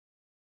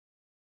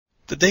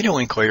The data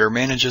link layer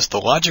manages the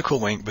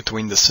logical link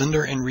between the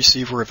sender and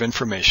receiver of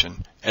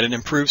information, and it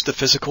improves the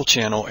physical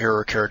channel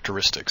error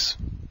characteristics.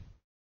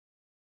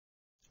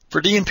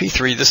 For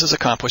DNP3, this is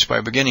accomplished by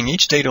beginning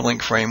each data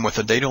link frame with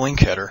a data link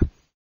header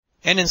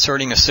and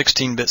inserting a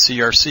 16-bit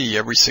CRC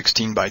every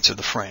 16 bytes of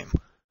the frame.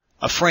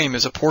 A frame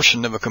is a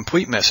portion of a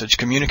complete message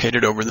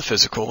communicated over the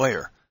physical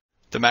layer.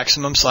 The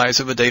maximum size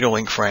of a data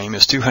link frame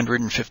is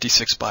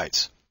 256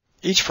 bytes.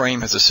 Each frame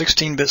has a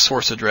 16-bit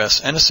source address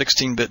and a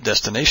 16-bit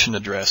destination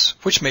address,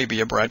 which may be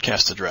a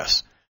broadcast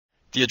address.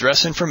 The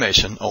address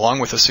information, along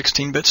with a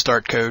 16-bit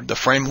start code, the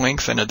frame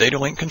length, and a data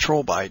link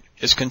control byte,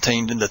 is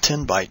contained in the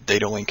 10-byte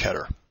data link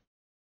header.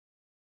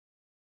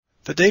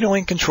 The data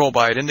link control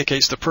byte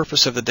indicates the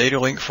purpose of the data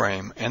link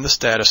frame and the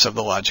status of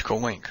the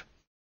logical link.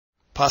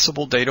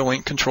 Possible data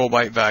link control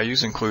byte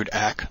values include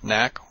ACK,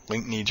 NACK,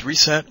 link needs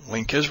reset,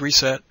 link is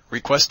reset,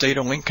 request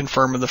data link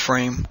confirm of the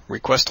frame,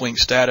 request link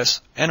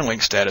status, and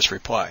link status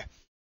reply.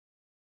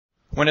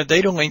 When a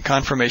data link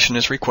confirmation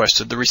is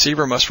requested, the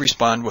receiver must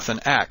respond with an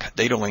ACK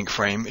data link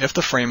frame if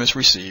the frame is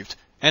received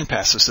and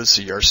passes the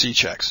CRC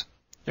checks.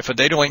 If a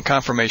data link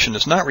confirmation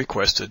is not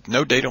requested,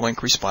 no data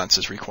link response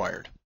is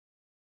required.